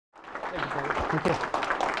Thank you.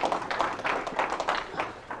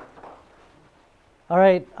 All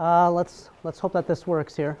right, let's hope that this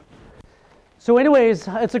works here. So anyways,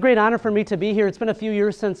 it's a great honor for me to be here. It's been a few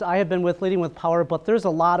years since I have been with Leading with Power, but there's a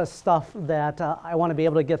lot of stuff that I want to be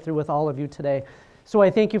able to get through with all of you today. So I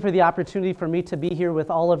thank you for the opportunity for me to be here with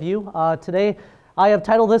all of you. Today, I have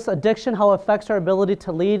titled this, Addiction, How It Affects Our Ability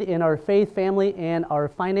to Lead in Our Faith, Family, and Our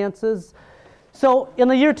Finances. So in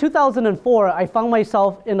the year 2004, I found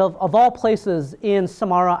myself in, of all places, in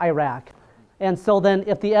Samarra, Iraq. And so then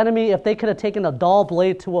if the enemy, if they could have taken a dull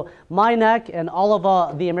blade to my neck and all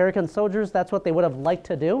of the American soldiers, that's what they would have liked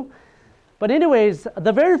to do. But anyways,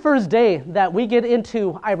 the very first day that we get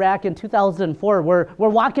into Iraq in 2004, we're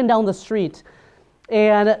walking down the street,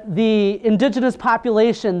 and the indigenous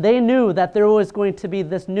population, they knew that there was going to be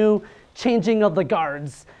this new changing of the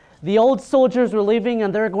guards. The old soldiers were leaving,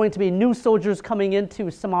 and there are going to be new soldiers coming into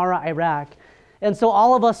Samarra, Iraq. And so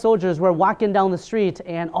all of us soldiers were walking down the street,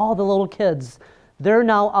 and all the little kids, they're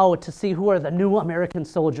now out to see who are the new American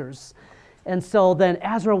soldiers. And so then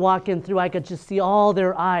as we're walking through, I could just see all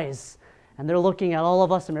their eyes, and they're looking at all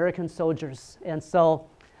of us American soldiers. And so,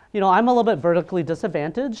 you know, I'm a little bit vertically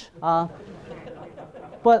disadvantaged,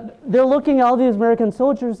 but they're looking at all these American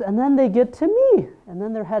soldiers, and then they get to me, and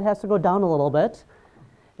then their head has to go down a little bit.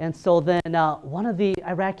 And so then one of the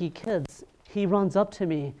Iraqi kids, he runs up to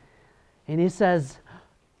me, and he says,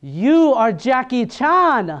 "You are Jackie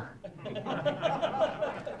Chan."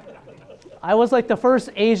 I was like the first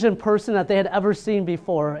Asian person that they had ever seen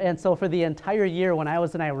before. And so for the entire year when I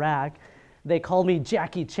was in Iraq, they called me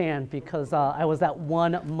Jackie Chan because I was that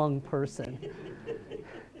one Hmong person.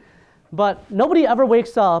 But nobody ever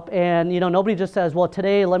wakes up and, you know, nobody just says, well,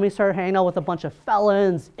 today let me start hanging out with a bunch of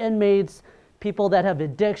felons, inmates, people that have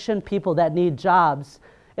addiction, people that need jobs.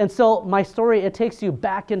 And so my story, it takes you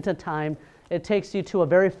back into time. It takes you to a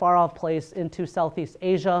very far off place into Southeast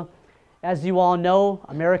Asia. As you all know,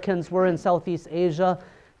 Americans were in Southeast Asia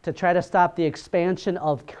to try to stop the expansion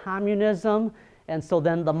of communism. And so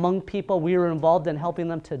then the Hmong people, we were involved in helping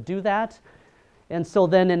them to do that. And so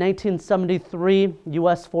then in 1973,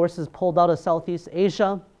 U.S. forces pulled out of Southeast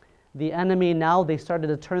Asia. The enemy now, they started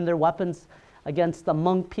to turn their weapons against the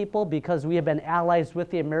Hmong people because we have been allies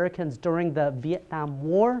with the Americans during the Vietnam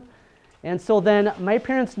War. And so then my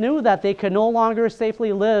parents knew that they could no longer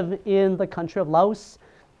safely live in the country of Laos.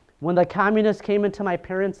 When the communists came into my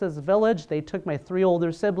parents' village, they took my 3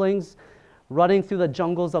 older siblings running through the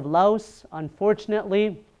jungles of Laos.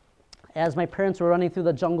 Unfortunately, as my parents were running through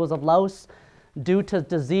the jungles of Laos, due to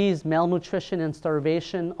disease, malnutrition, and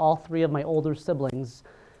starvation, all 3 of my older siblings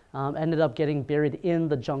ended up getting buried in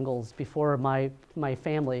the jungles before my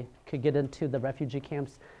family could get into the refugee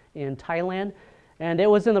camps in Thailand. And it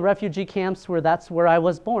was in the refugee camps where that's where I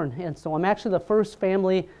was born. And so I'm actually the first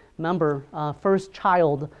family member, first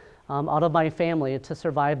child out of my family to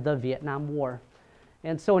survive the Vietnam War.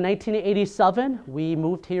 And so in 1987, we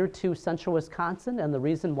moved here to central Wisconsin, and the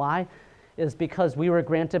reason why is because we were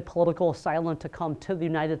granted political asylum to come to the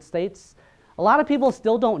United States. A lot of people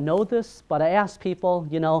still don't know this, but I asked people,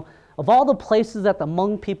 you know, of all the places that the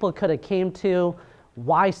Hmong people could have came to,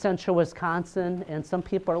 why central Wisconsin? And some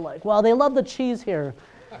people are like, well, they love the cheese here.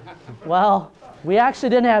 Well, we actually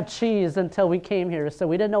didn't have cheese until we came here, so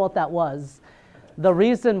we didn't know what that was. The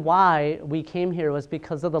reason why we came here was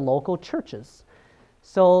because of the local churches.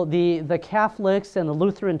 So the Catholics and the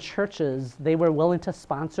Lutheran churches, they were willing to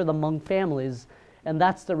sponsor the Hmong families. And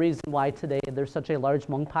that's the reason why today there's such a large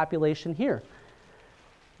Hmong population here.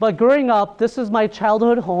 But growing up, this is my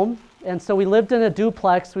childhood home. And so we lived in a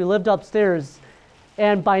duplex. We lived upstairs.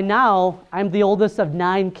 And by now, I'm the oldest of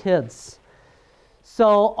 9 kids.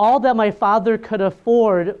 So all that my father could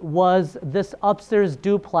afford was this upstairs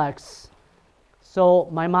duplex. So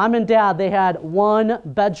my mom and dad, they had 1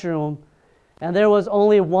 bedroom, and there was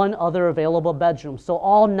only 1 other available bedroom. So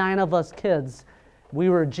all 9 of us kids, we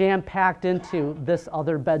were jam-packed into this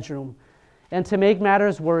other bedroom. And to make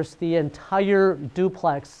matters worse, the entire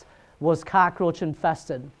duplex was cockroach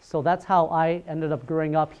infested. So that's how I ended up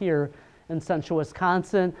growing up here in central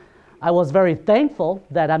Wisconsin. I was very thankful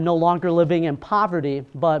that I'm no longer living in poverty,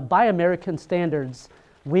 but by American standards,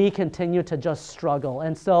 we continue to just struggle.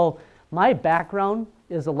 And so my background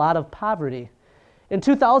is a lot of poverty. In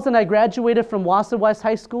 2000, I graduated from Wausau West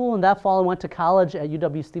High School, and that fall I went to college at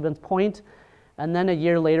UW-Stevens Point. And then a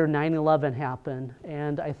year later, 9/11 happened.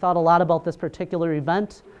 And I thought a lot about this particular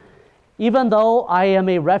event. Even though I am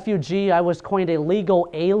a refugee, I was coined a legal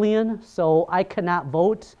alien, so I could not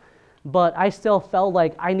vote. But I still felt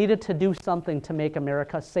like I needed to do something to make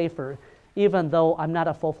America safer, even though I'm not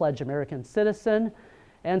a full-fledged American citizen.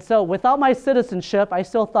 And so without my citizenship, I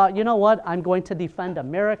still thought, you know what, I'm going to defend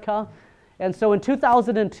America. And so in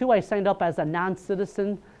 2002, I signed up as a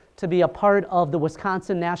non-citizen to be a part of the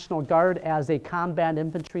Wisconsin National Guard as a combat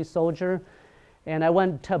infantry soldier. And I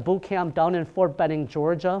went to boot camp down in Fort Benning,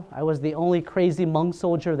 Georgia. I was the only crazy Hmong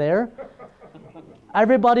soldier there.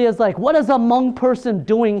 Everybody is like, what is a Hmong person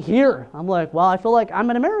doing here? I'm like, well, I feel like I'm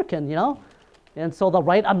an American, you know? And so the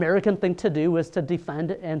right American thing to do is to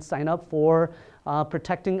defend and sign up for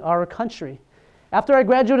protecting our country. After I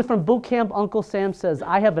graduated from boot camp, Uncle Sam says,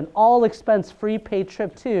 I have an all-expense-free paid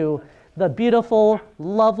trip to the beautiful,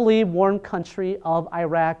 lovely, warm country of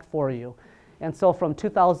Iraq for you. And so from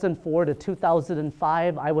 2004 to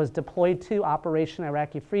 2005, I was deployed to Operation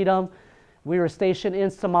Iraqi Freedom. We were stationed in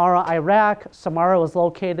Samarra, Iraq. Samarra was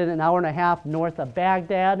located an hour and a half north of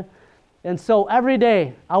Baghdad. And so every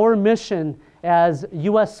day, our mission as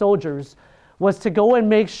U.S. soldiers was to go and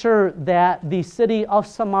make sure that the city of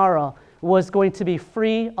Samarra was going to be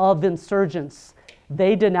free of insurgents.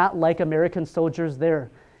 They did not like American soldiers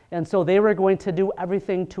there. And so they were going to do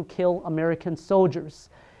everything to kill American soldiers.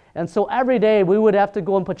 And so every day we would have to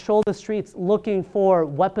go and patrol the streets looking for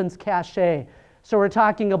weapons cache. So we're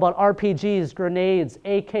talking about RPGs, grenades,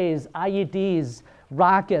 AKs, IEDs,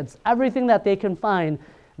 rockets, everything that they can find.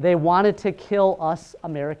 They wanted to kill us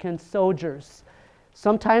American soldiers.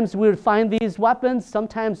 Sometimes we would find these weapons,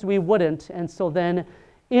 sometimes we wouldn't. And so then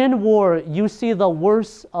in war, you see the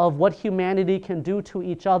worst of what humanity can do to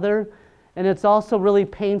each other. And it's also really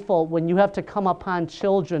painful when you have to come upon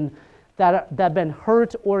children that have been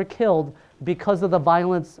hurt or killed because of the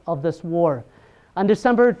violence of this war. On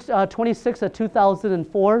December 26th of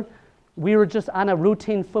 2004, we were just on a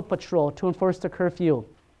routine foot patrol to enforce the curfew.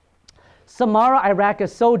 Samarra, Iraq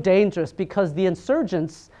is so dangerous because the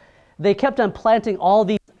insurgents, they kept on planting all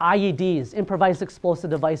these IEDs, improvised explosive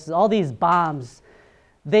devices, all these bombs.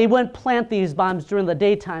 They wouldn't plant these bombs during the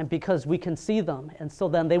daytime because we can see them. And so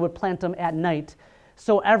then they would plant them at night.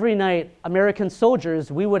 So every night, American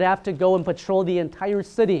soldiers, we would have to go and patrol the entire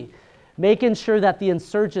city, making sure that the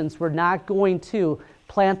insurgents were not going to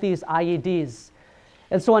plant these IEDs.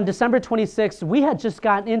 And so on December 26th, we had just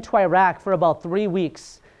gotten into Iraq for about 3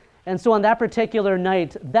 weeks. And so on that particular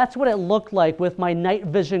night, that's what it looked like with my night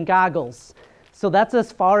vision goggles. So that's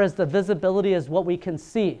as far as the visibility as what we can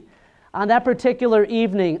see. On that particular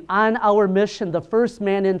evening, on our mission, the first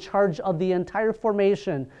man in charge of the entire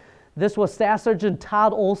formation, this was Staff Sergeant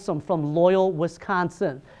Todd Olson from Loyal,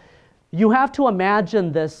 Wisconsin. You have to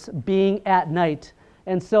imagine this being at night.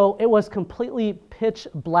 And so it was completely pitch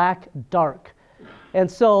black dark. And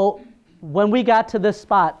so when we got to this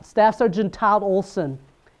spot, Staff Sergeant Todd Olson,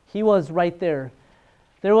 he was right there.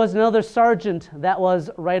 There was another sergeant that was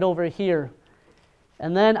right over here.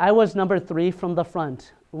 And then I was number 3 from the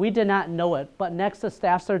front. We did not know it, but next to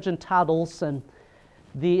Staff Sergeant Todd Olson,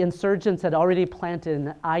 the insurgents had already planted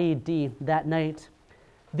an IED that night.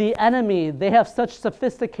 The enemy, they have such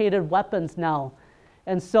sophisticated weapons now.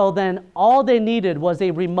 And so then all they needed was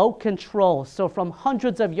a remote control. So from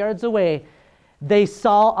hundreds of yards away, they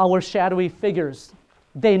saw our shadowy figures.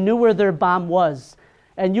 They knew where their bomb was.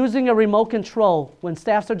 And using a remote control, when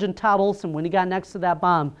Staff Sergeant Todd Olson, when he got next to that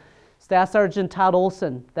bomb, Staff Sergeant Todd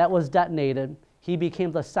Olson, that was detonated. He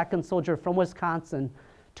became the second soldier from Wisconsin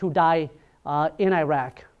to die in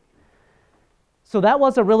Iraq. So that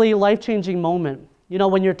was a really life-changing moment. You know,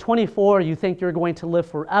 when you're 24, you think you're going to live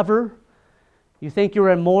forever. You think you're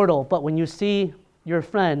immortal, but when you see your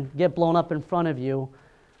friend get blown up in front of you,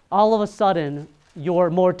 all of a sudden, your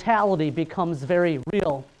mortality becomes very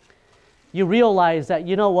real. You realize that,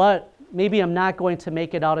 you know what, maybe I'm not going to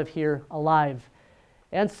make it out of here alive.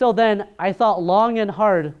 And so then I thought long and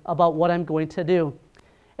hard about what I'm going to do.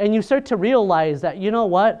 And you start to realize that, you know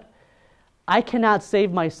what, I cannot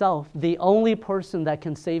save myself. The only person that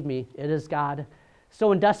can save me, it is God.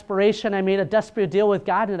 So in desperation, I made a desperate deal with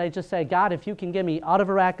God, and I just said, God, if you can get me out of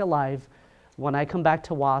Iraq alive, when I come back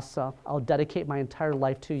to Wausau, I'll dedicate my entire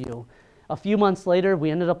life to you. A few months later,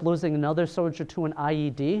 we ended up losing another soldier to an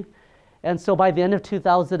IED. And so by the end of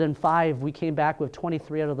 2005, we came back with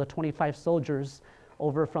 23 out of the 25 soldiers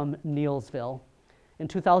over from Neilsville. In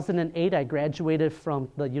 2008, I graduated from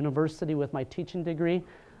the university with my teaching degree.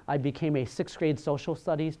 I became a 6th grade social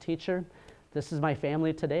studies teacher. This is my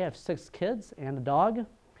family today. I have 6 kids and a dog.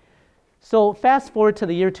 So fast forward to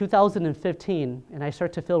the year 2015, and I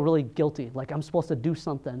start to feel really guilty, like I'm supposed to do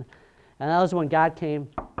something. And that was when God came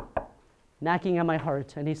knocking on my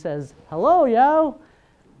heart, and he says, hello, Yauo.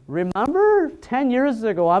 Remember 10 years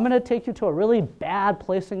ago, I'm going to take you to a really bad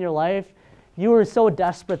place in your life. You were so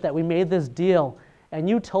desperate that we made this deal, and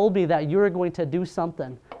you told me that you were going to do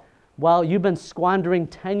something. well, you've been squandering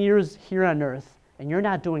 10 years here on earth and you're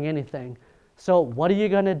not doing anything. So what are you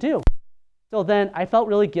going to do? So then I felt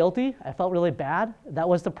really guilty. I felt really bad. That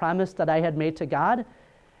was the promise that I had made to God.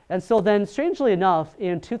 And so then, strangely enough,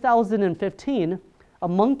 in 2015, a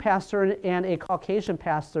Hmong pastor and a Caucasian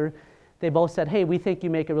pastor, they both said, hey, we think you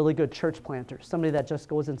make a really good church planter, somebody that just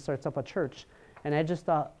goes and starts up a church. And I just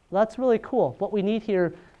thought, that's really cool. What we need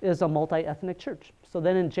here is a multi-ethnic church. So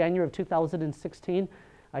then in January of 2016,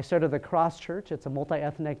 I started the Cross Church. It's a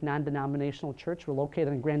multi-ethnic, non-denominational church. We're located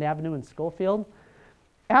on Grand Avenue in Schofield.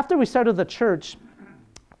 After we started the church,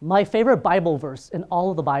 my favorite Bible verse in all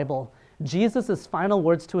of the Bible, Jesus' final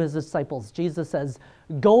words to his disciples. Jesus says,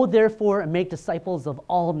 go therefore and make disciples of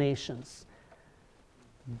all nations.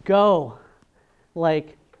 Go.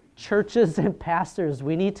 Like churches and pastors,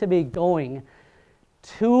 we need to be going.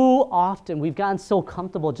 Too often, we've gotten so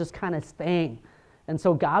comfortable just kind of staying. And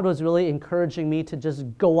so God was really encouraging me to just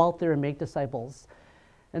go out there and make disciples.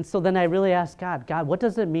 And so then I really asked God, what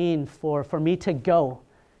does it mean for me to go?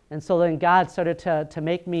 And so then God started to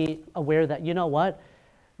make me aware that, you know what?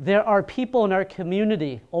 There are people in our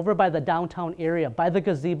community over by the downtown area, by the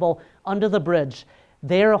gazebo, under the bridge.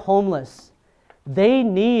 They're homeless. They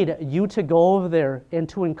need you to go over there and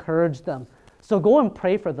to encourage them. So go and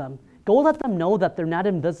pray for them. Go let them know that they're not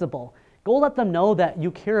invisible. Go let them know that you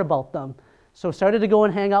care about them. So started to go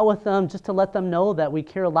and hang out with them just to let them know that we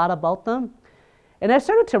care a lot about them. And I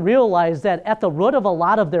started to realize that at the root of a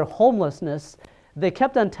lot of their homelessness, they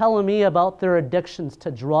kept on telling me about their addictions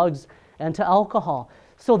to drugs and to alcohol.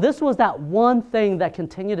 So this was that one thing that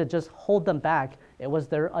continued to just hold them back. It was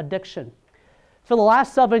their addiction. For the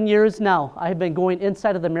last 7 years now, I have been going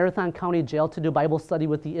inside of the Marathon County Jail to do Bible study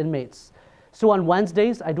with the inmates. So on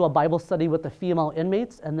Wednesdays, I do a Bible study with the female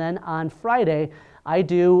inmates, and then on Friday, I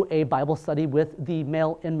do a Bible study with the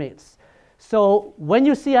male inmates. So when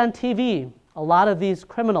you see on TV a lot of these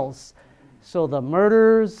criminals, so the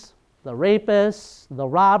murderers, the rapists, the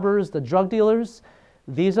robbers, the drug dealers,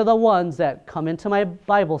 these are the ones that come into my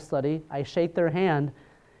Bible study. I shake their hand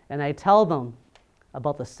and I tell them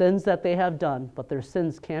about the sins that they have done, but their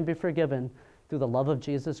sins can be forgiven through the love of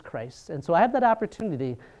Jesus Christ. And so I have that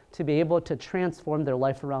opportunity to be able to transform their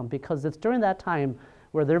life around, because it's during that time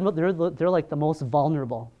where they're like the most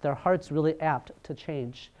vulnerable. Their heart's really apt to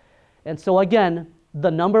change. And so again,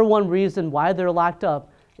 the number one reason why they're locked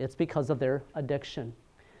up, it's because of their addiction.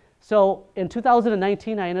 So in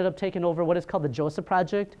 2019, I ended up taking over what is called the Joseph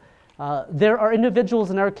Project. There are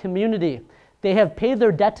individuals in our community. They have paid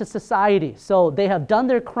their debt to society. So they have done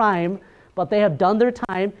their crime, but they have done their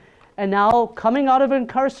time. And now coming out of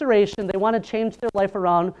incarceration, they want to change their life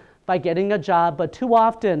around by getting a job. But too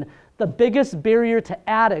often, the biggest barrier to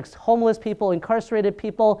addicts, homeless people, incarcerated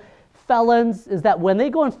people, felons, is that when they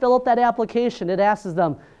go and fill out that application, it asks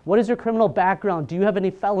them, what is your criminal background? Do you have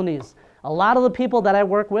any felonies? A lot of the people that I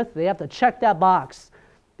work with, they have to check that box.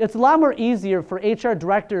 It's a lot more easier for HR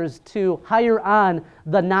directors to hire on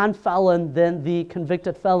the non-felon than the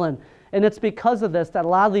convicted felon. And it's because of this that a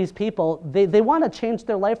lot of these people, they want to change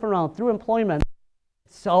their life around through employment.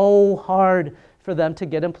 It's so hard for them to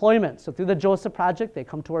get employment. So through the Joseph Project, they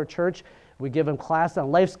come to our church. We give them class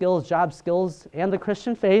on life skills, job skills, and the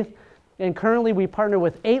Christian faith. And currently we partner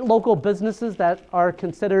with 8 local businesses that are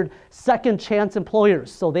considered second chance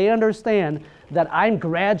employers. So they understand that I'm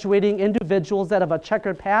graduating individuals that have a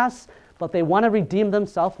checkered past, but they want to redeem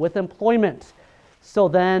themselves with employment. So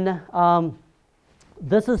then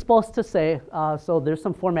this is supposed to say, so there's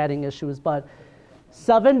some formatting issues, but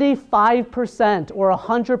 75% or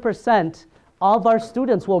 100% of our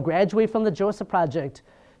students will graduate from the Joseph Project.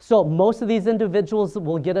 So most of these individuals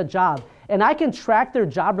will get a job. And I can track their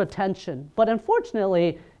job retention. But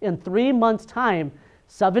unfortunately, in 3 months' time,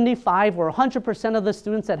 75 or 100% of the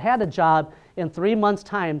students that had a job, in 3 months'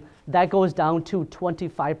 time, that goes down to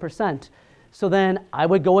 25%. So then I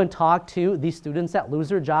would go and talk to these students that lose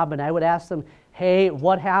their job, and I would ask them, hey,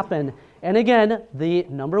 what happened? And again, the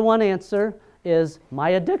number one answer is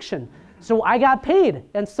my addiction. So I got paid.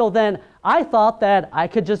 And so then I thought that I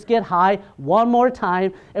could just get high one more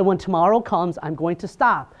time, and when tomorrow comes, I'm going to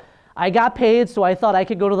stop. I got paid, so I thought I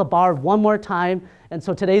could go to the bar one more time, and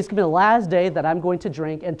so today's going to be the last day that I'm going to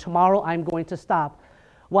drink, and tomorrow I'm going to stop.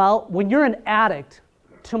 Well, when you're an addict,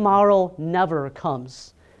 tomorrow never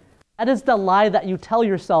comes. That is the lie that you tell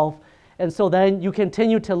yourself, and so then you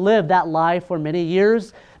continue to live that lie for many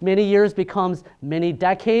years. Many years becomes many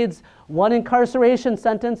decades. One incarceration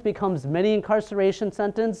sentence becomes many incarceration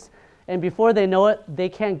sentences, and before they know it, they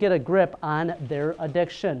can't get a grip on their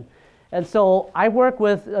addiction. And so I work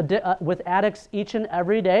with addicts each and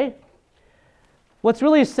every day. What's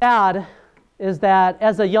really sad is that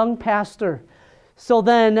as a young pastor, so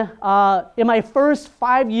then in my first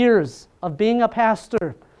 5 years of being a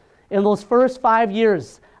pastor, in those first 5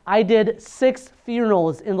 years, I did 6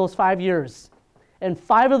 funerals in those 5 years. And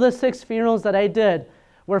 5 of the 6 funerals that I did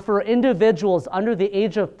were for individuals under the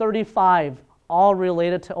age of 35, all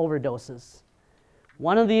related to overdoses.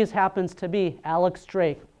 One of these happens to be Alex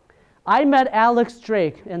Drake. I met Alex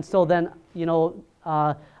Drake, and so then,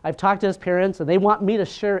 I've talked to his parents, and they want me to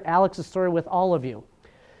share Alex's story with all of you.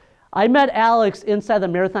 I met Alex inside the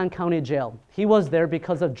Marathon County Jail. He was there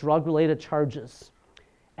because of drug-related charges.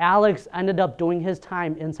 Alex ended up doing his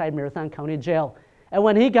time inside Marathon County Jail. And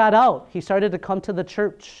when he got out, he started to come to the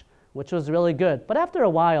church, which was really good. But after a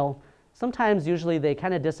while, sometimes usually they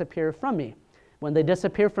kind of disappear from me. When they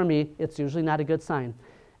disappear from me, it's usually not a good sign.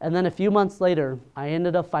 And then a few months later, I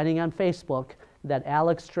ended up finding on Facebook that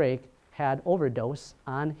Alex Drake had overdosed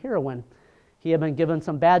on heroin. He had been given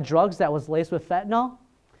some bad drugs that was laced with fentanyl.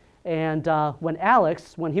 And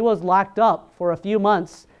when he was locked up for a few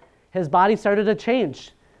months, his body started to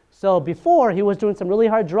change. So before, he was doing some really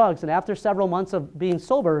hard drugs, and after several months of being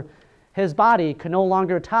sober, his body could no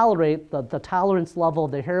longer tolerate the tolerance level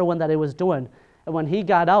of the heroin that he was doing. And when he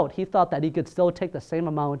got out, he thought that he could still take the same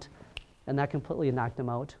amount, and that completely knocked him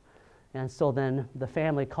out. And so then the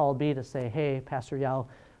family called me to say, hey, Pastor Yauo,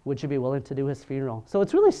 would you be willing to do his funeral? So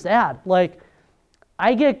it's really sad. Like,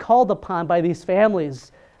 I get called upon by these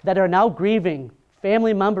families that are now grieving,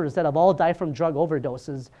 family members that have all died from drug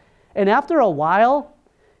overdoses. And after a while,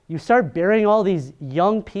 you start burying all these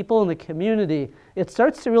young people in the community. It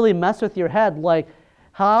starts to really mess with your head, like,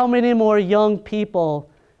 how many more young people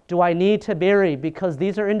do I need to bury? Because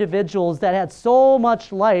these are individuals that had so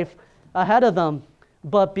much life ahead of them,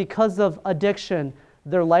 but because of addiction,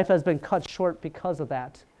 their life has been cut short because of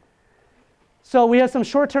that. So we have some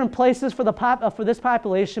short-term places for this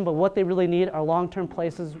population, but what they really need are long-term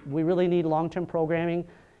places. We really need long-term programming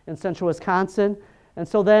in central Wisconsin. And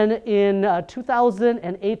so then in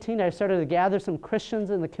 2018, I started to gather some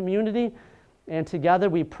Christians in the community, and together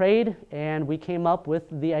we prayed, and we came up with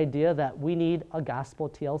the idea that we need a Gospel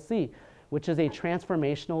TLC, which is a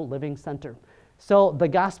transformational living center. So the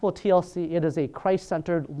Gospel TLC, it is a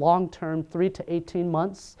Christ-centered, long-term, 3 to 18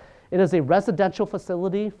 months. It is a residential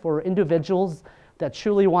facility for individuals that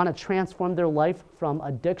truly want to transform their life from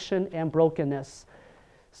addiction and brokenness.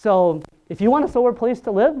 So if you want a sober place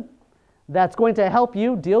to live, that's going to help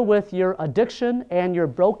you deal with your addiction and your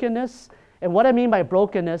brokenness. And what I mean by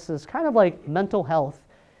brokenness is kind of like mental health.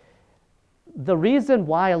 The reason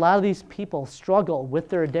why a lot of these people struggle with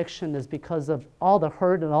their addiction is because of all the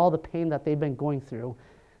hurt and all the pain that they've been going through.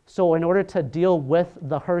 So in order to deal with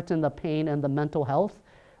the hurt and the pain and the mental health,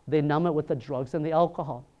 they numb it with the drugs and the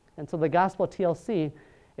alcohol. And so the Gospel TLC,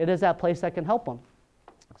 it is that place that can help them.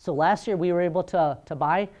 So last year we were able to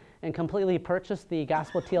buy and completely purchase the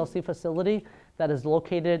Gospel TLC facility that is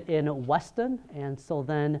located in Weston. And so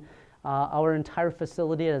then our entire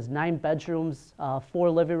facility has 9 bedrooms, 4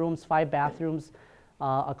 living rooms, 5 bathrooms,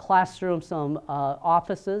 a classroom, some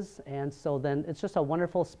offices. And so then it's just a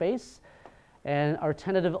wonderful space. And our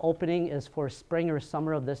tentative opening is for spring or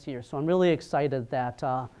summer of this year. So I'm really excited that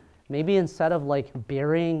maybe instead of like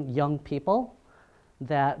burying young people,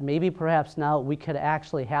 that maybe perhaps now we could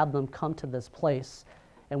actually have them come to this place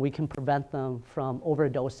and we can prevent them from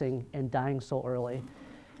overdosing and dying so early.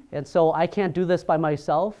 And so I can't do this by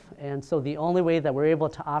myself, and so the only way that we're able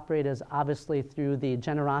to operate is obviously through the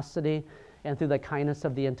generosity and through the kindness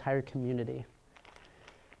of the entire community.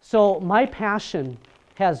 So my passion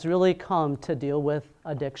has really come to deal with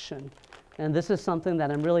addiction, and this is something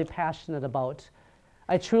that I'm really passionate about.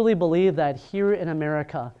 I truly believe that here in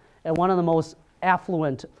America, and one of the most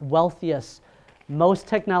affluent, wealthiest, most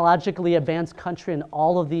technologically advanced country in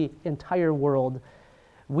all of the entire world,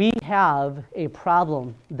 we have a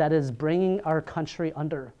problem that is bringing our country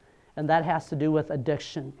under, and that has to do with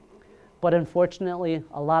addiction. But unfortunately,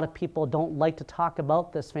 a lot of people don't like to talk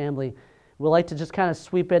about this family. We like to just kind of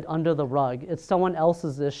sweep it under the rug. It's someone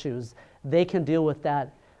else's issues. They can deal with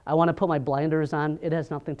that. I want to put my blinders on. It has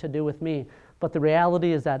nothing to do with me. But the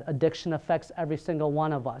reality is that addiction affects every single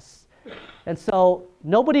one of us. And so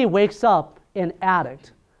nobody wakes up an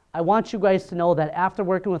addict. I want you guys to know that after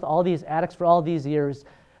working with all these addicts for all these years,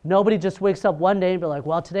 nobody just wakes up one day and be like,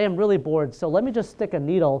 well, today I'm really bored, so let me just stick a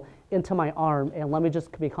needle into my arm and let me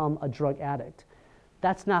just become a drug addict.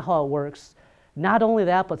 That's not how it works. Not only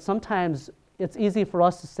that, but sometimes it's easy for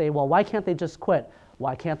us to say, well, why can't they just quit?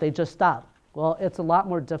 Why can't they just stop? Well, it's a lot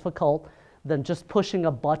more difficult than just pushing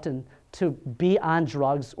a button to be on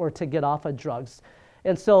drugs or to get off of drugs.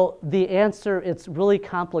 And so the answer, it's really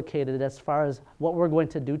complicated as far as what we're going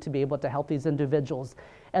to do to be able to help these individuals.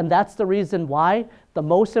 And that's the reason why the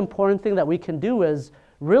most important thing that we can do is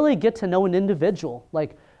really get to know an individual.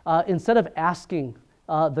 Like instead of asking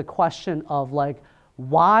the question of like,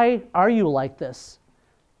 why are you like this?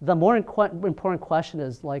 The more important question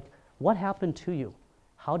is like, what happened to you?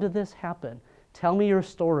 How did this happen? Tell me your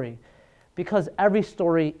story. Because every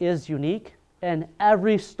story is unique, and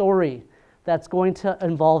every story that's going to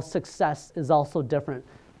involve success is also different.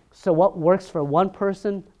 So what works for one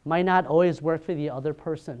person might not always work for the other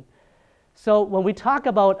person. So when we talk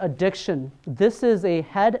about addiction, this is a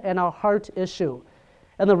head and a heart issue.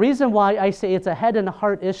 And the reason why I say it's a head and a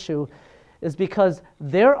heart issue is because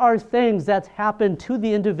there are things that happen to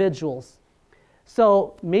the individuals.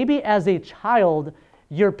 So maybe as a child,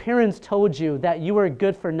 your parents told you that you were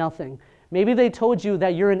good for nothing. Maybe they told you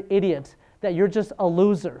that you're an idiot, that you're just a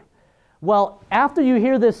loser. Well, after you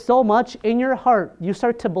hear this so much in your heart, you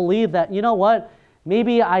start to believe that, you know what,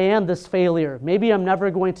 maybe I am this failure. Maybe I'm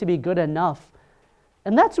never going to be good enough.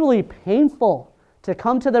 And that's really painful to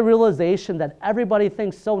come to the realization that everybody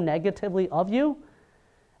thinks so negatively of you.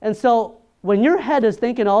 And so when your head is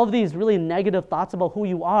thinking all of these really negative thoughts about who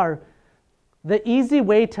you are, the easy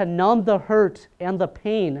way to numb the hurt and the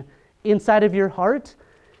pain inside of your heart,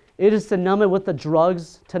 it is to numb it with the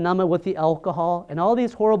drugs, to numb it with the alcohol, and all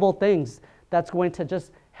these horrible things that's going to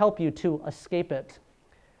just help you to escape it.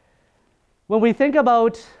 When we think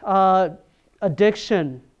about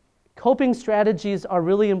addiction, coping strategies are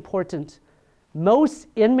really important. Most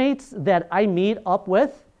inmates that I meet up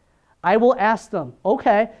with, I will ask them,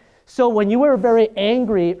 okay, so when you were very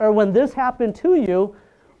angry or when this happened to you,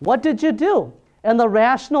 what did you do? And the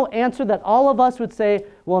rational answer that all of us would say,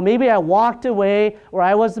 well, maybe I walked away or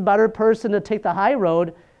I was a better person to take the high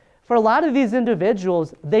road. For a lot of these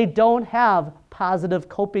individuals, they don't have positive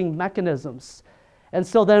coping mechanisms. And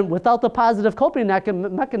so then without the positive coping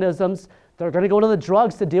mechanisms, they're going to go to the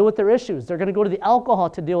drugs to deal with their issues. They're going to go to the alcohol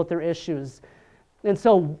to deal with their issues. And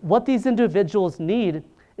so what these individuals need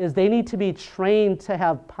is they need to be trained to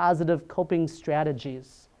have positive coping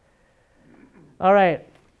strategies. All right.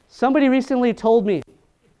 Somebody recently told me,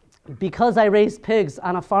 because I raised pigs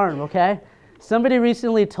on a farm, okay? Somebody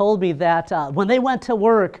recently told me that when they went to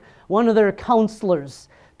work, one of their counselors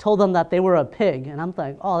told them that they were a pig. And I'm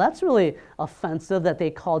like, oh, that's really offensive that they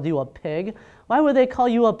called you a pig. Why would they call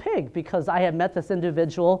you a pig? Because I had met this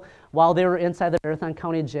individual while they were inside the Marathon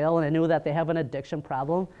County Jail, and I knew that they have an addiction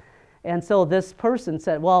problem. And so this person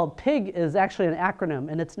said, well, PIG is actually an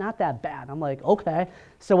acronym, and it's not that bad. I'm like, okay,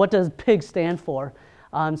 so what does PIG stand for?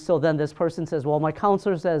 So then this person says, well, my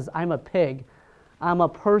counselor says I'm a pig. I'm a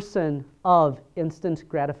person of instant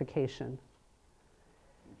gratification.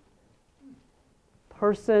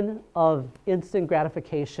 Person of instant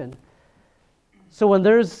gratification. So when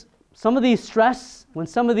there's some of these stress, when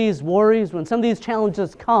some of these worries, when some of these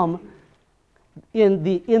challenges come, in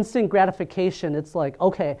the instant gratification, it's like,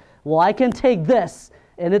 okay, well, I can take this,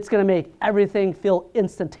 and it's going to make everything feel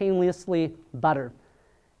instantaneously better.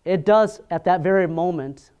 It does at that very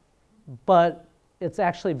moment, but it's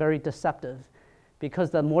actually very deceptive, because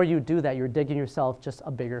the more you do that, you're digging yourself just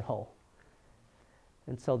a bigger hole.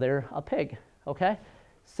 And so they're a pig, okay?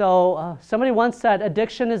 So somebody once said,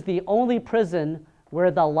 addiction is the only prison where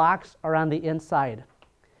the locks are on the inside.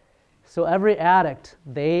 So every addict,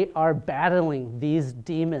 they are battling these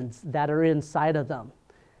demons that are inside of them.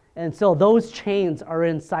 And so those chains are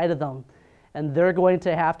inside of them. And they're going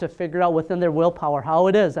to have to figure out within their willpower how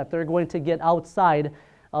it is that they're going to get outside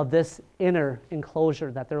of this inner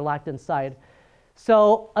enclosure that they're locked inside.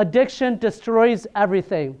 So addiction destroys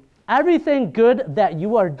everything. Everything good that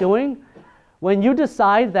you are doing, when you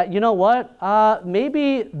decide that, you know what,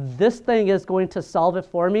 maybe this thing is going to solve it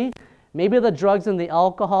for me, maybe the drugs and the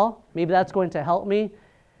alcohol, maybe that's going to help me,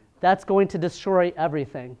 that's going to destroy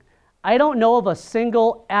everything. I don't know of a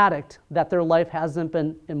single addict that their life hasn't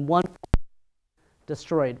been in one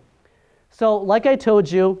destroyed. So like I told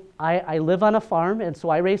you, I live on a farm, and so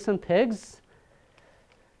I raise some pigs.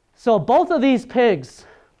 So both of these pigs,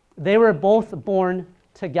 they were both born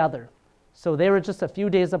together. So they were just a few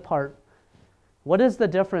days apart. What is the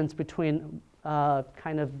difference between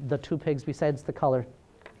kind of the two pigs besides the color?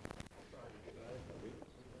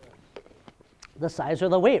 The size or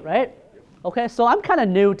the weight, right? Okay, so I'm kind of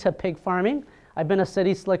new to pig farming. I've been a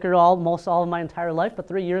city slicker almost all of my entire life, but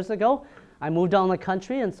 3 years ago, I moved out in the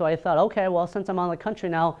country, and so I thought, okay, well, since I'm out in the country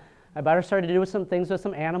now, I better start to do some things with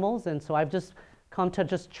some animals, and so I've just come to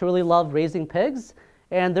just truly love raising pigs,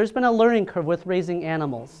 and there's been a learning curve with raising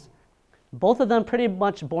animals. Both of them pretty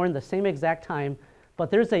much born the same exact time, but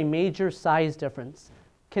there's a major size difference.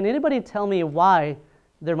 Can anybody tell me why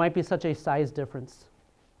there might be such a size difference?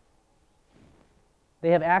 They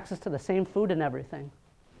have access to the same food and everything.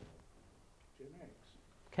 Genetics.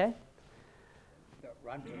 Okay? The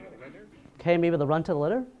run to the litter? Okay, maybe the run to the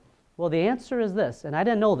litter? Well, the answer is this, and I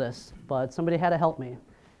didn't know this, but somebody had to help me.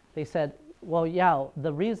 They said, well, Yauo,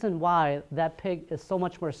 the reason why that pig is so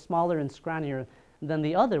much more smaller and scrawnier than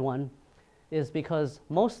the other one is because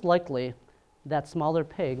most likely that smaller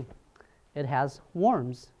pig, it has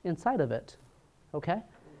worms inside of it, okay?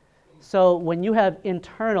 So when you have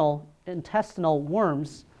intestinal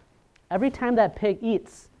worms, every time that pig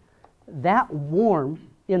eats, that worm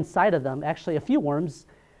inside of them, actually a few worms,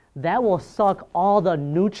 that will suck all the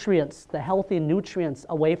nutrients, the healthy nutrients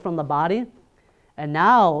away from the body. And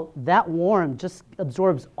now that worm just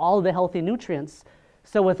absorbs all the healthy nutrients.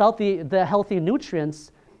 So without the healthy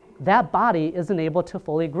nutrients, that body isn't able to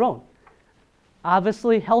fully grow.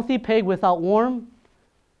 Obviously, healthy pig without worm,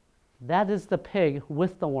 that is the pig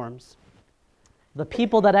with the worms. The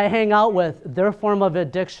people that I hang out with, their form of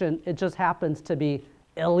addiction, it just happens to be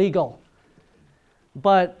illegal.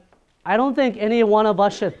 But I don't think any one of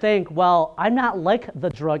us should think, well, I'm not like the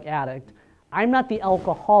drug addict. I'm not the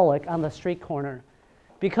alcoholic on the street corner.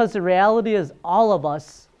 Because the reality is all of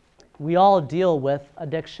us, we all deal with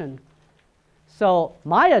addiction. So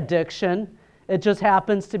my addiction, it just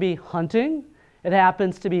happens to be hunting. It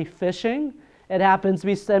happens to be fishing. It happens to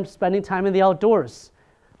be spending time in the outdoors.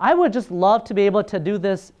 I would just love to be able to do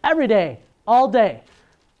this every day, all day,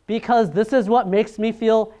 because this is what makes me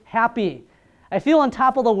feel happy. I feel on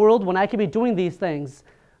top of the world when I can be doing these things,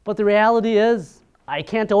 but the reality is I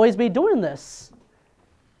can't always be doing this.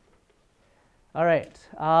 All right,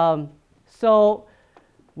 so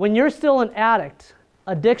when you're still an addict,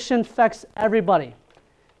 addiction affects everybody.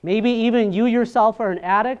 Maybe even you yourself are an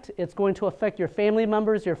addict. It's going to affect your family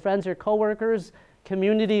members, your friends, your coworkers,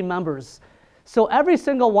 community members. So every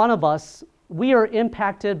single one of us, we are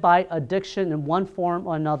impacted by addiction in one form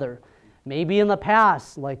or another. Maybe in the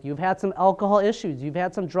past, like you've had some alcohol issues, you've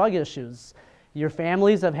had some drug issues. Your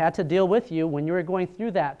families have had to deal with you when you were going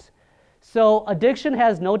through that. So addiction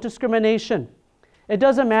has no discrimination. It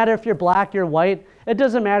doesn't matter if you're black, you're white. It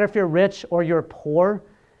doesn't matter if you're rich or you're poor.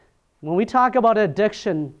 When we talk about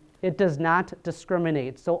addiction, it does not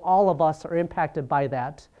discriminate. So all of us are impacted by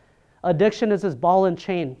that. Addiction is this ball and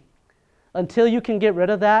chain. Until you can get rid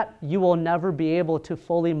of that, you will never be able to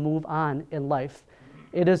fully move on in life.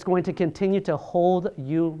 It is going to continue to hold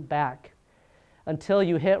you back until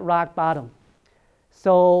you hit rock bottom.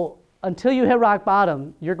 So until you hit rock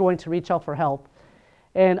bottom, you're going to reach out for help.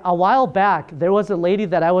 And a while back, there was a lady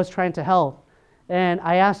that I was trying to help. And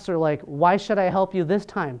I asked her, like, why should I help you this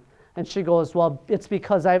time? And she goes, well, it's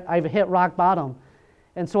because I've hit rock bottom.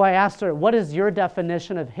 And so I asked her, what is your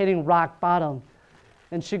definition of hitting rock bottom?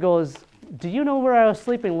 And she goes, do you know where I was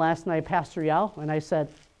sleeping last night, Pastor Yauo? And I said,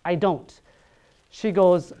 I don't. She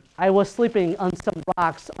goes, I was sleeping on some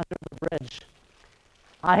rocks under the bridge.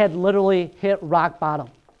 I had literally hit rock bottom.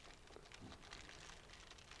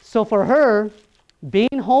 So for her,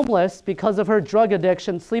 being homeless because of her drug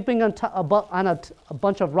addiction, sleeping on a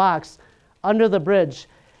bunch of rocks under the bridge,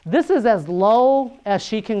 this is as low as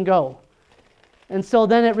she can go. And so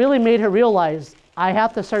then it really made her realize, I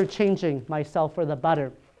have to start changing myself for the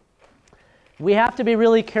better. We have to be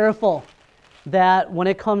really careful that when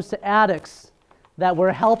it comes to addicts, that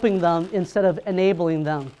we're helping them instead of enabling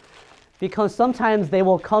them. Because sometimes they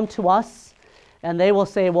will come to us and they will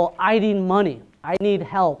say, well, I need money, I need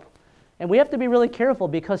help. And we have to be really careful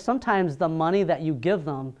because sometimes the money that you give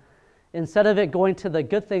them, instead of it going to the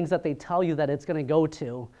good things that they tell you that it's going to go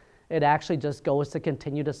to, it actually just goes to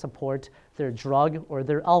continue to support their drug or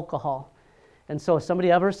their alcohol. And so if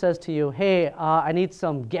somebody ever says to you, hey, I need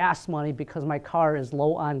some gas money because my car is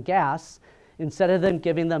low on gas, instead of them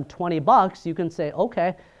giving them $20, you can say,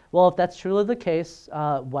 okay, well, if that's truly the case,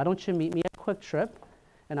 why don't you meet me at Quick Trip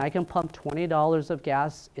and I can pump $20 of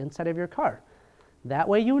gas inside of your car. That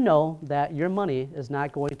way you know that your money is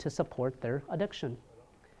not going to support their addiction.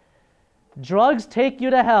 Drugs take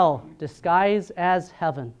you to hell, disguised as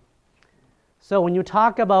heaven. So when you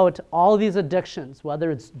talk about all these addictions,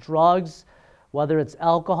 whether it's drugs, whether it's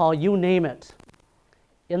alcohol, you name it,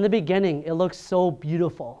 in the beginning, it looks so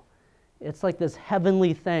beautiful. It's like this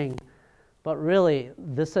heavenly thing. But really,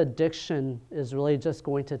 this addiction is really just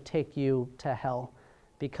going to take you to hell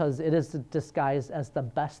because it is disguised as the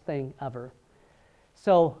best thing ever.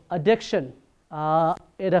 So addiction,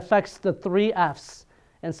 it affects the 3 F's.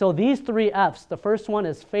 And so these 3 F's, the first one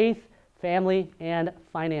is faith, family, and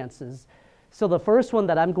finances. So the first one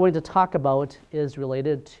that I'm going to talk about is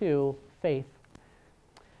related to faith.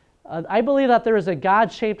 I believe that there is a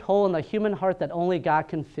God-shaped hole in the human heart that only God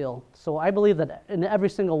can fill. So I believe that in every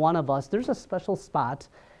single one of us, there's a special spot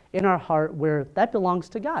in our heart where that belongs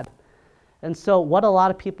to God. And so what a lot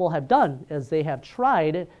of people have done is they have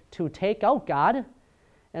tried to take out God.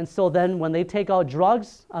 And so then when they take out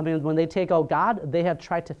when they take out God, they have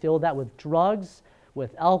tried to fill that with drugs,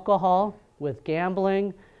 with alcohol, with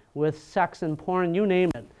gambling, with sex and porn, you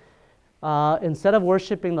name it. Instead of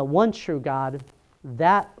worshiping the one true God,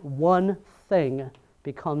 that one thing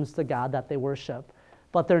becomes the God that they worship.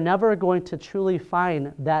 But they're never going to truly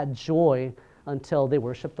find that joy until they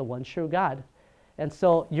worship the one true God. And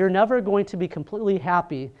so you're never going to be completely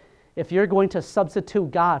happy if you're going to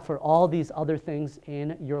substitute God for all these other things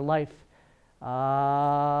in your life.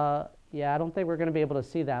 I don't think we're going to be able to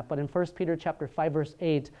see that. But in 1 Peter chapter 5, verse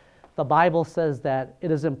 8, the Bible says that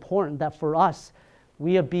it is important that for us,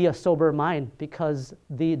 we be a sober mind, because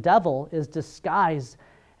the devil is disguised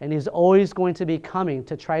and he's always going to be coming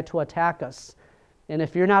to try to attack us. And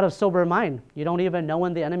if you're not of sober mind, you don't even know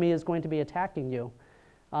when the enemy is going to be attacking you.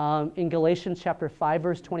 In Galatians chapter 5,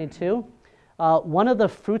 verse 22, one of the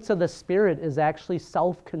fruits of the Spirit is actually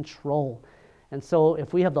self-control. And so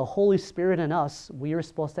if we have the Holy Spirit in us, we are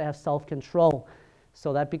supposed to have self-control.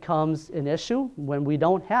 So that becomes an issue when we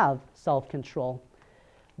don't have self-control.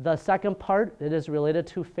 The second part, it is related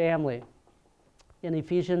to family. In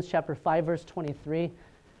Ephesians chapter 5, verse 23,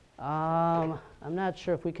 I'm not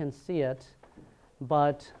sure if we can see it,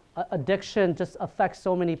 but addiction just affects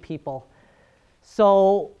so many people.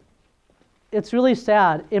 So it's really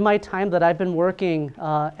sad. In my time that I've been working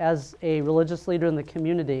as a religious leader in the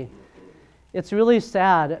community, it's really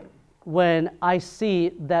sad when I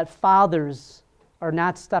see that fathers are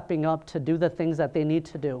not stepping up to do the things that they need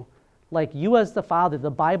to do. Like you as the father,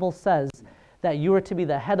 the Bible says that you are to be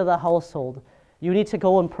the head of the household. You need to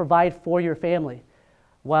go and provide for your family.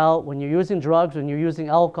 Well, when you're using drugs, when you're using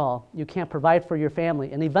alcohol, you can't provide for your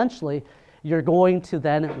family. And eventually, you're going to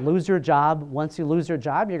then lose your job. Once you lose your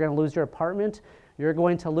job, you're going to lose your apartment. You're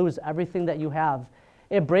going to lose everything that you have.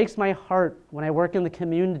 It breaks my heart when I work in the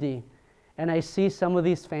community and I see some of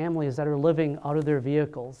these families that are living out of their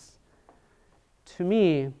vehicles. To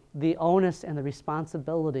me, the onus and the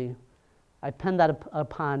responsibility, I pin that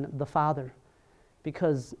upon the father,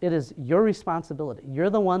 because it is your responsibility. You're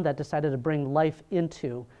the one that decided to bring life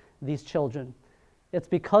into these children. It's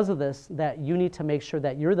because of this that you need to make sure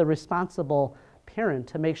that you're the responsible parent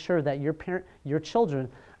to make sure that your children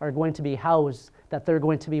are going to be housed, that they're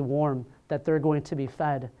going to be warm, that they're going to be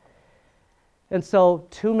fed. And so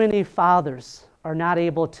too many fathers are not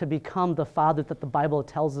able to become the father that the Bible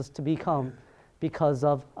tells us to become because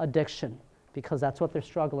of addiction, because that's what they're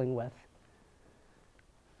struggling with.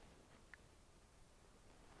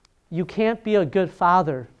 You can't be a good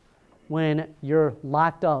father when you're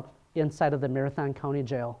locked up inside of the Marathon County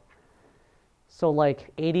Jail. So like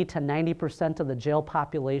 80 to 90% of the jail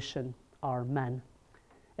population are men.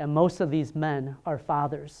 And most of these men are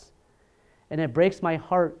fathers. And it breaks my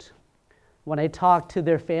heart when I talk to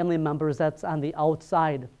their family members that's on the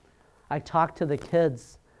outside. I talk to the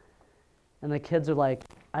kids, and the kids are like,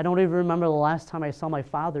 I don't even remember the last time I saw my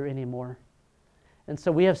father anymore. And so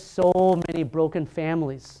we have so many broken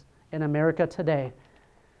families in America today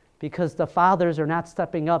because the fathers are not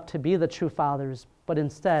stepping up to be the true fathers, but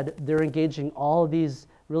instead they're engaging all of these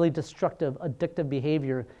really destructive, addictive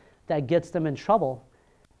behavior that gets them in trouble.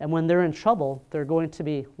 And when they're in trouble, they're going to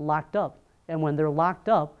be locked up. And when they're locked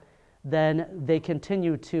up, then they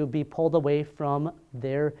continue to be pulled away from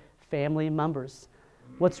their family members.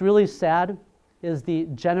 What's really sad is the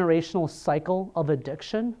generational cycle of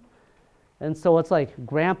addiction. And so it's like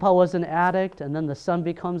grandpa was an addict, and then the son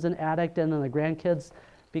becomes an addict, and then the grandkids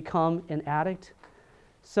become an addict.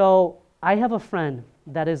 So I have a friend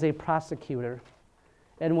that is a prosecutor.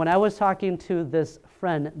 And when I was talking to this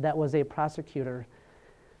friend that was a prosecutor,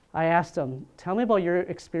 I asked him, tell me about your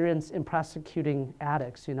experience in prosecuting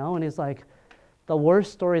addicts, And he's like, the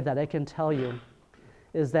worst story that I can tell you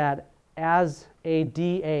is that as a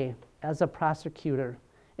DA, as a prosecutor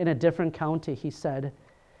in a different county, he said,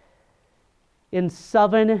 in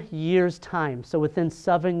 7 years' time, so within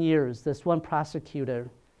 7 years, this one prosecutor,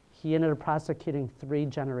 he ended up prosecuting 3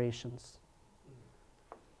 generations.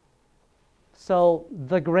 So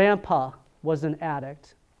the grandpa was an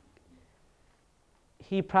addict.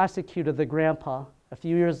 He prosecuted the grandpa. A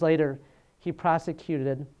few years later, he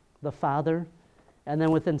prosecuted the father. And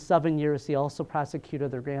then within 7 years, he also prosecuted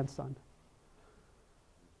their grandson.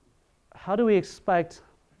 How do we expect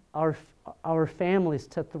our families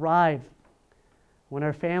to thrive when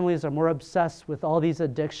our families are more obsessed with all these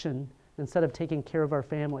addiction instead of taking care of our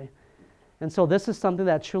family? And so this is something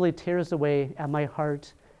that truly tears away at my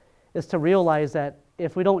heart, is to realize that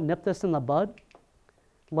if we don't nip this in the bud,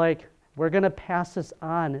 like, we're going to pass this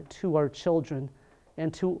on to our children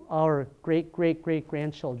and to our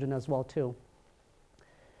great-great-great-grandchildren as well too.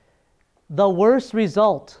 The worst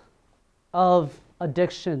result of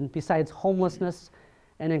addiction, besides homelessness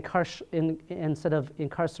and instead of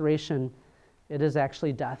incarceration, it is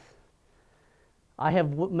actually death. I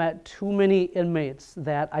have met too many inmates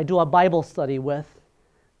that I do a Bible study with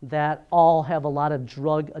that all have a lot of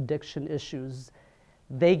drug addiction issues.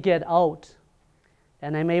 They get out,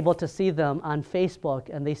 and I'm able to see them on Facebook,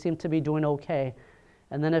 and they seem to be doing okay.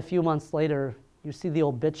 And then a few months later, you see the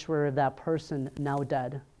obituary of that person now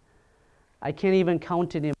dead. I can't even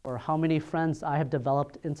count anymore how many friends I have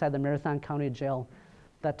developed inside the Marathon County Jail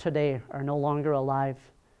that today are no longer alive.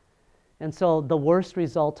 And so the worst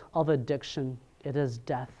result of addiction, it is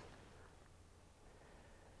death.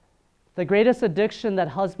 The greatest addiction that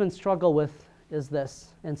husbands struggle with is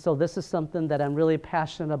this. And so this is something that I'm really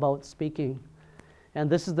passionate about speaking. And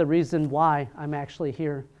this is the reason why I'm actually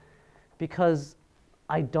here. Because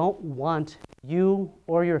I don't want you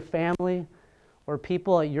or your family or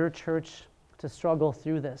people at your church to struggle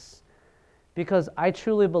through this. Because I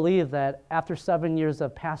truly believe that after 7 years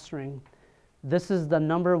of pastoring, this is the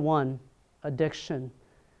number one addiction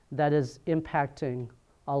that is impacting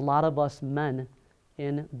a lot of us men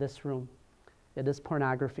in this room. It is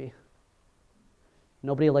pornography.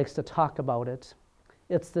 Nobody likes to talk about it.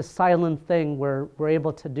 It's the silent thing where we're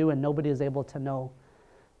able to do and nobody is able to know.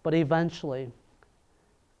 But eventually,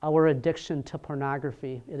 our addiction to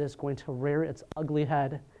pornography, it is going to rear its ugly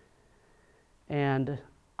head. And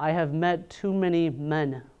I have met too many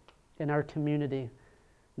men in our community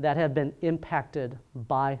that have been impacted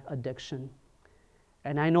by addiction.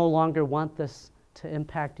 And I no longer want this to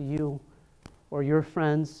impact you or your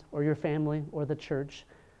friends or your family or the church.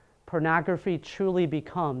 Pornography truly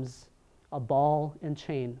becomes a ball and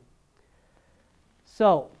chain.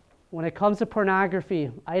 So, when it comes to pornography,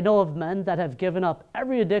 I know of men that have given up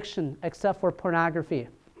every addiction except for pornography.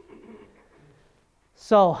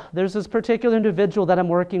 So, there's this particular individual that I'm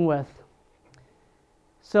working with.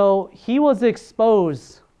 So, he was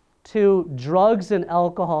exposed to drugs and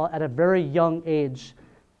alcohol at a very young age,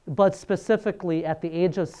 but specifically at the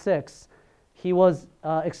age of 6, he was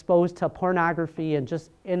exposed to pornography and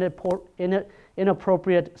just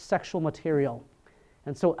inappropriate sexual material.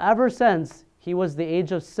 And so ever since he was the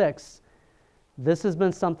age of 6, this has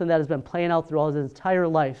been something that has been playing out throughout his entire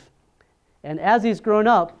life. And as he's grown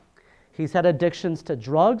up, he's had addictions to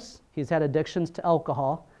drugs, he's had addictions to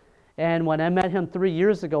alcohol. And when I met him 3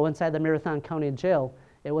 years ago inside the Marathon County Jail,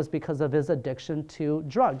 it was because of his addiction to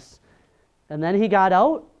drugs. And then he got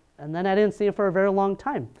out, and then I didn't see him for a very long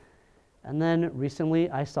time. And then recently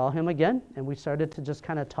I saw him again, and we started to just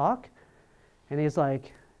kind of talk. And he's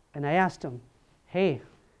like, and I asked him, hey,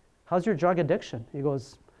 how's your drug addiction? He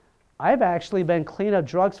goes, I've actually been clean of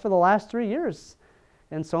drugs for the last 3 years.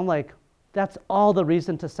 And so I'm like, that's all the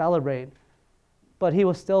reason to celebrate. But he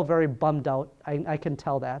was still very bummed out. I can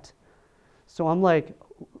tell that. So I'm like,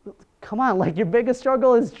 come on, like your biggest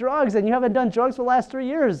struggle is drugs, and you haven't done drugs for the last 3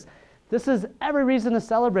 years. This is every reason to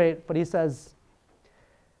celebrate. But he says,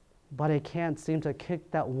 but I can't seem to kick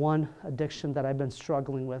that one addiction that I've been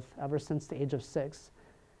struggling with ever since the age of 6.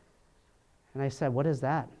 And I said, what is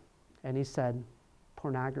that? And he said,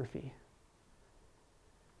 pornography.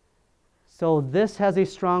 So this has a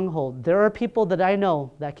stronghold. There are people that I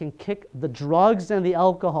know that can kick the drugs and the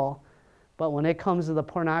alcohol, but when it comes to the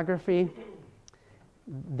pornography,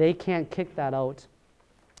 they can't kick that out.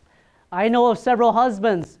 I know of several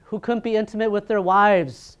husbands who couldn't be intimate with their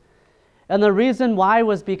wives. And the reason why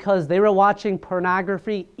was because they were watching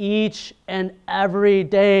pornography each and every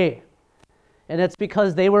day. And it's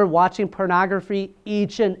because they were watching pornography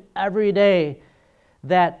each and every day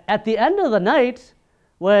that at the end of the night,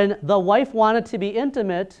 when the wife wanted to be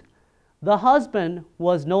intimate, the husband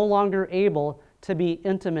was no longer able to be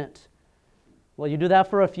intimate. Well, you do that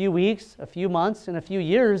for a few weeks, a few months, and a few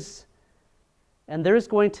years, and there's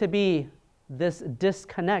going to be this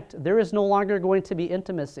disconnect. There is no longer going to be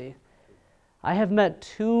intimacy. I have met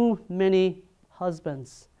too many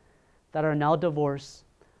husbands that are now divorced.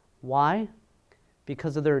 Why?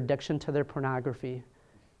 Because of their addiction to their pornography.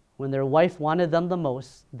 When their wife wanted them the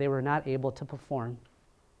most, they were not able to perform.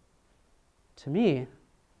 To me,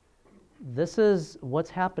 this is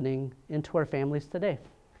what's happening into our families today.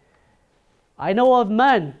 I know of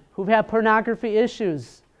men who've had pornography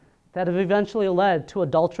issues that have eventually led to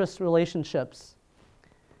adulterous relationships.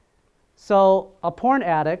 So a porn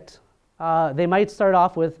addict, they might start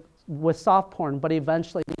off with with soft porn, but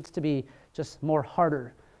eventually it needs to be just more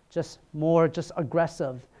harder, just more just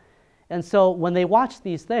aggressive. And so when they watch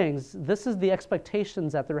these things, this is the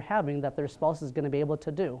expectations that they're having that their spouse is going to be able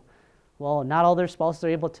to do. Well, not all their spouses are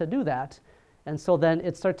able to do that. And so then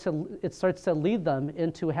it starts to lead them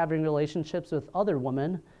into having relationships with other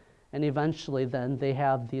women, and eventually then they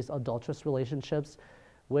have these adulterous relationships,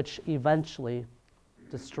 which eventually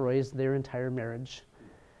destroys their entire marriage.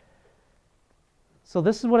 So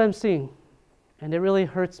this is what I'm seeing, and it really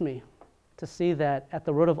hurts me to see that at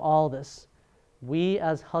the root of all this, we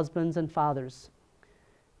as husbands and fathers,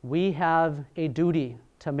 we have a duty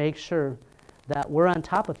to make sure that we're on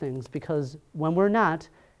top of things, because when we're not,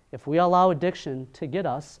 if we allow addiction to get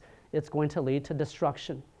us, it's going to lead to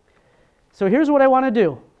destruction. So here's what I want to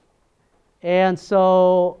do. And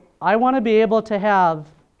so I want to be able to have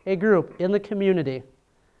a group in the community,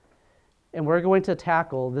 and we're going to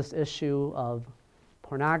tackle this issue of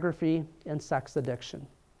pornography and sex addiction.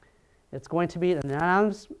 It's going to be an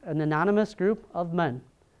anonymous group of men.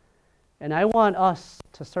 And I want us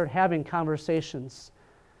to start having conversations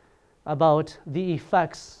about the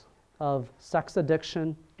effects of sex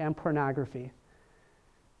addiction and pornography,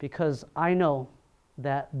 because I know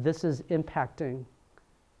that this is impacting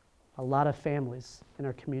a lot of families in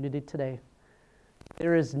our community today.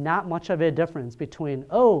 There is not much of a difference between,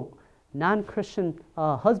 non-Christian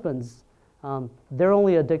husbands, they're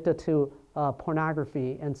only addicted to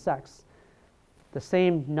pornography and sex. The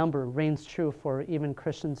same number reigns true for even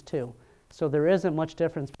Christians too. So there isn't much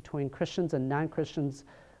difference between Christians and non-Christians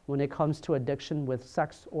when it comes to addiction with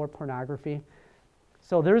sex or pornography.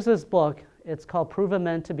 So there's this book, it's called Proven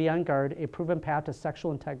Men to Be on Guard, A Proven Path to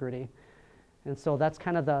Sexual Integrity. And so that's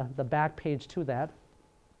kind of the back page to that.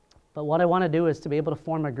 But what I want to do is to be able to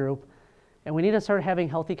form a group, and we need to start having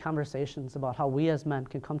healthy conversations about how we as men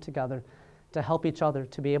can come together to help each other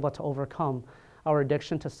to be able to overcome our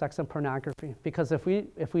addiction to sex and pornography. Because if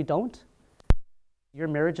we don't, your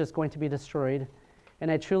marriage is going to be destroyed. And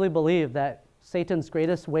I truly believe that Satan's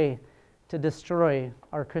greatest way to destroy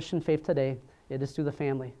our Christian faith today, it is through the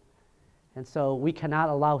family. And so we cannot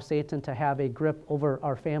allow Satan to have a grip over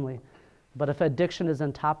our family. But if addiction is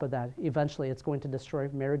on top of that, eventually it's going to destroy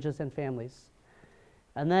marriages and families.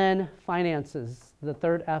 And then finances, the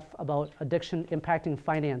third F about addiction impacting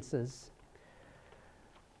finances.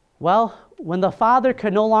 Well, when the father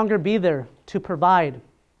could no longer be there to provide,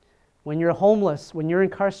 when you're homeless, when you're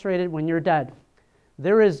incarcerated, when you're dead,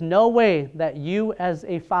 there is no way that you as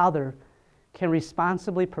a father can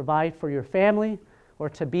responsibly provide for your family or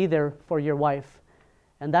to be there for your wife.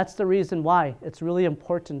 And that's the reason why it's really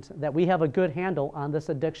important that we have a good handle on this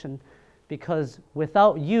addiction, because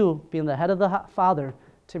without you being the head of the father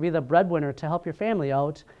to be the breadwinner to help your family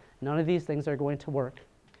out, none of these things are going to work.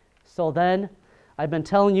 So then I've been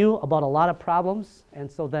telling you about a lot of problems,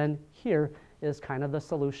 and so then here is kind of the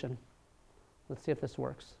solution. Let's see if this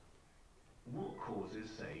works. What causes,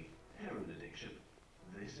 say, heroin addiction?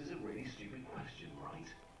 This is a really stupid question, right?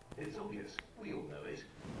 It's obvious. We all know it.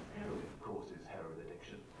 Heroin causes heroin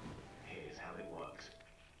addiction. Here's how it works.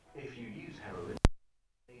 If you use heroin,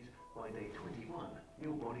 by day 21,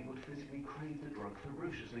 your body would physically crave the drug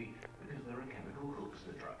ferociously because there are chemical hooks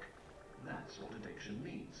to the drug. That's what addiction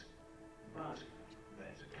means. But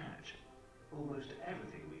there's a catch. Almost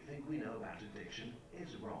everything we think we know about addiction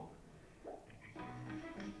is wrong.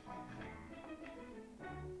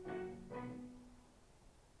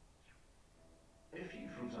 If you,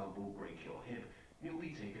 for example, break your hip, you'll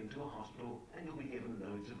be taken to a hospital and you'll be given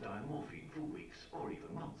loads of diamorphine for weeks or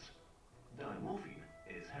even months. Diamorphine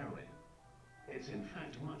is heroin. It's in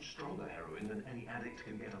fact much stronger heroin than any addict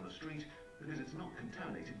can get on the street because it's not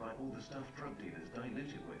contaminated by all the stuff drug dealers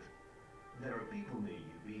dilute it with. There are people near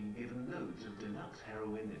you being given loads of deluxe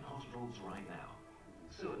heroin in hospitals right now.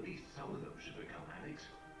 So at least some of them should become addicts.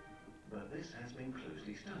 But this has been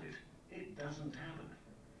closely studied. It doesn't happen.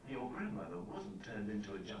 Your grandmother wasn't turned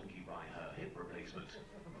into a junkie by her hip replacement.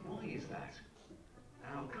 Why is that?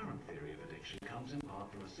 Our current theory of addiction comes in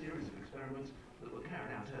part from a series of experiments that were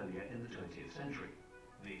carried out earlier in the 20th century.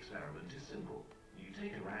 The experiment is simple. You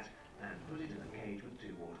take a rat and put it in a cage with 2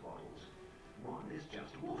 water bottles. One is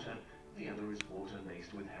just water, the other is water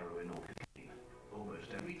laced with heroin or cocaine.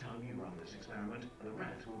 Almost every time you run this experiment, the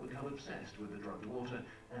rat will become obsessed with the drugged water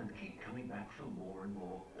and keep coming back for more and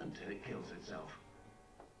more until it kills itself.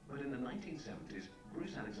 But in the 1970s,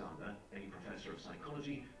 Bruce Alexander, a professor of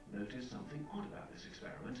psychology, noticed something odd about this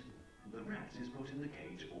experiment. The rat is put in the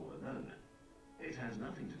cage all alone. It has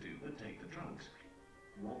nothing to do but take the drugs.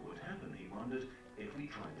 What would happen, he wondered, if we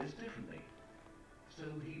tried this differently? So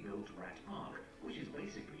he built Rat Park, which is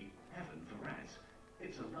basically heaven for rats.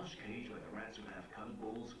 It's a lush cage where the rats would have coloured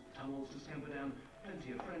balls, tunnels to scamper down,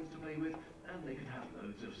 plenty of friends to play with, and they could have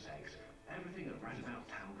loads of sex. Everything a rat about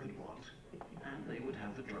town could want. And they would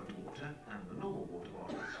have the drugged water and the normal water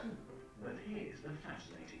bottles. But here's the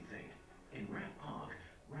fascinating thing. In Rat Park,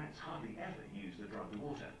 rats hardly ever use the drugged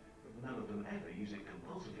water. None of them ever use it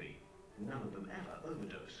compulsively. None of them ever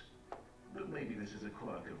overdose. But maybe this is a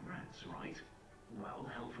quirk of rats, right? Well,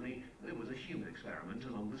 helpfully, there was a human experiment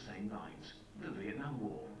along the same lines. The Vietnam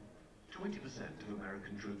War. 20% of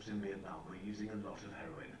American troops in Vietnam were using a lot of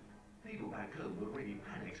heroin. People back home were really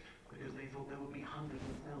panicked because they thought there would be hundreds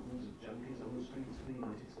of thousands of junkies on the streets of the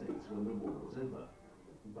United States when the war was over.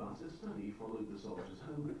 But a study followed the soldiers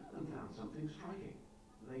home and found something striking.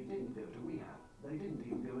 They didn't go to rehab. They didn't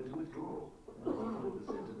even go into withdrawal.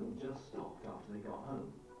 95% of them just stopped after they got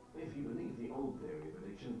home. If you believe the old theory of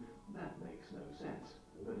addiction, that makes no sense.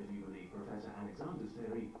 But if you believe Professor Alexander's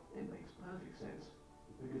theory, it makes perfect sense.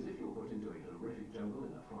 Because if you're put into a horrific jungle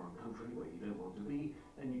in a foreign country where you don't want to be,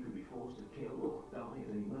 and you could be forced to kill or die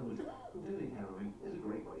at any moment, doing heroin is a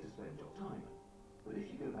great way to spend your time. But if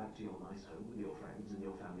you go back to your nice home with your friends and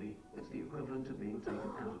your family, it's the equivalent of being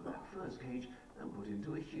taken out of that first cage and put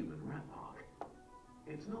into a human rat park.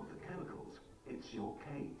 It's not the chemicals, it's your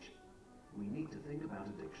cage. We need to think about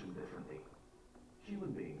addiction differently.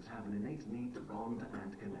 Human beings have an innate need to bond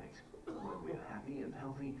and connect. When we're happy and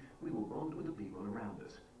healthy, we will bond with the people around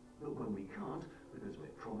us. But when we can't, because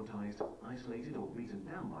we're traumatized, isolated, or beaten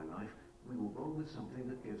down by life, we will bond with something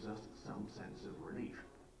that gives us some sense of relief.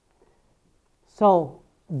 So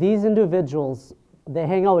these individuals, they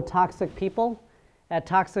hang out with toxic people at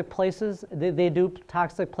toxic places. They do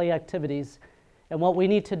toxic play activities. And what we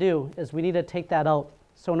need to do is we need to take that out.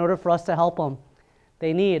 So in order for us to help them,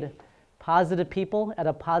 they need positive people at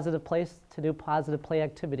a positive place to do positive play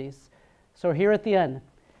activities. So here at the end,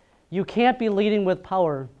 you can't be leading with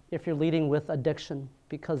power if you're leading with addiction,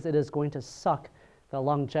 because it is going to suck the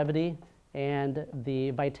longevity and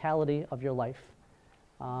the vitality of your life.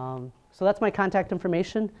 So that's my contact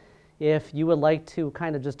information. If you would like to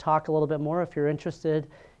kind of just talk a little bit more, if you're interested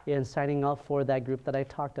in signing up for that group that I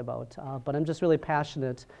talked about. But I'm just really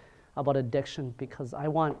passionate about addiction because I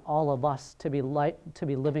want all of us to be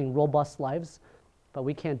living robust lives, but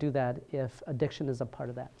we can't do that if addiction is a part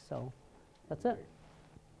of that. So that's it.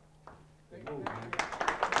 Thank you.